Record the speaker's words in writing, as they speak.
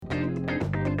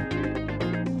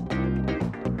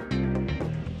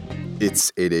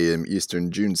It's 8 a.m. Eastern,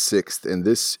 June 6th, and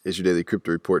this is your daily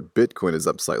crypto report. Bitcoin is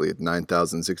up slightly at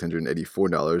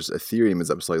 $9,684, Ethereum is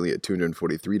up slightly at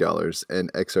 $243,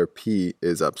 and XRP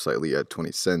is up slightly at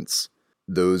 20 cents.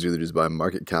 Those are just by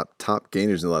market cap. Top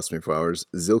gainers in the last 24 hours,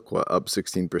 Zilqua up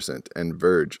 16% and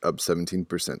Verge up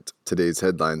 17%. Today's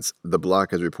headlines: the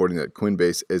block is reporting that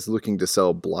Coinbase is looking to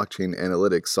sell blockchain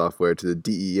analytics software to the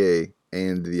DEA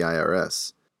and the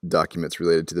IRS. Documents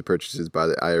related to the purchases by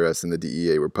the IRS and the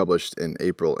DEA were published in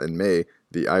April and May.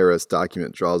 The IRS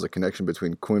document draws a connection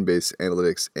between Coinbase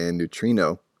Analytics and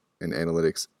Neutrino, an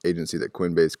analytics agency that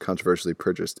Coinbase controversially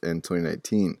purchased in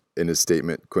 2019. In a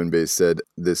statement, Coinbase said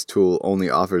this tool only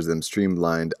offers them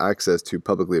streamlined access to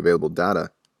publicly available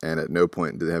data, and at no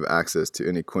point do they have access to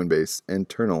any Coinbase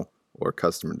internal or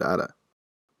customer data.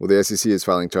 Well, the SEC is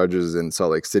filing charges in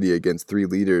Salt Lake City against 3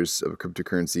 leaders of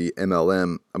cryptocurrency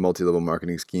MLM, a multi-level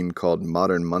marketing scheme called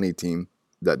Modern Money Team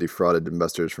that defrauded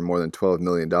investors for more than $12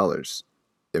 million.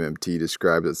 MMT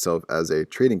describes itself as a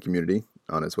trading community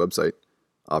on its website,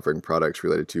 offering products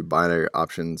related to binary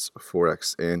options,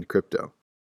 forex, and crypto.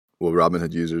 Well,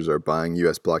 Robinhood users are buying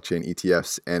U.S. blockchain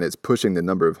ETFs, and it's pushing the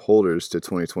number of holders to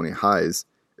 2020 highs.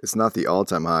 It's not the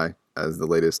all-time high, as the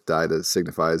latest data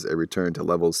signifies a return to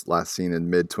levels last seen in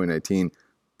mid-2019,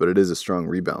 but it is a strong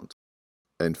rebound.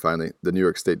 And finally, the New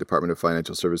York State Department of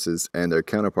Financial Services and their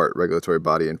counterpart regulatory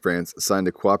body in France signed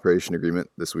a cooperation agreement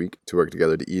this week to work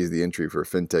together to ease the entry for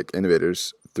fintech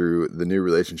innovators. Through the new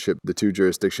relationship, the 2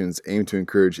 jurisdictions aim to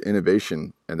encourage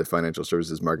innovation in the financial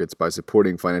services markets by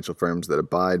supporting financial firms that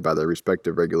abide by their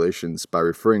respective regulations by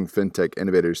referring fintech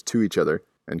innovators to each other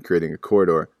and creating a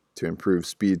corridor to improve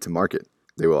speed to market.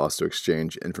 They will also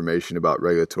exchange information about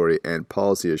regulatory and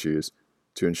policy issues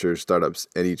to ensure startups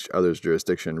in each other's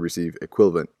jurisdiction receive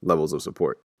equivalent levels of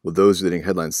support. Well, those are the leading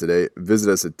headlines today.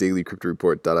 Visit us at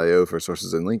dailycryptoreport.io for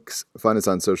sources and links. Find us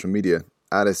on social media,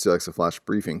 add us to Alexa Flash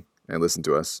Briefing, and listen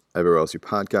to us everywhere else you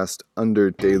podcast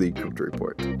under Daily Crypto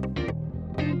Report.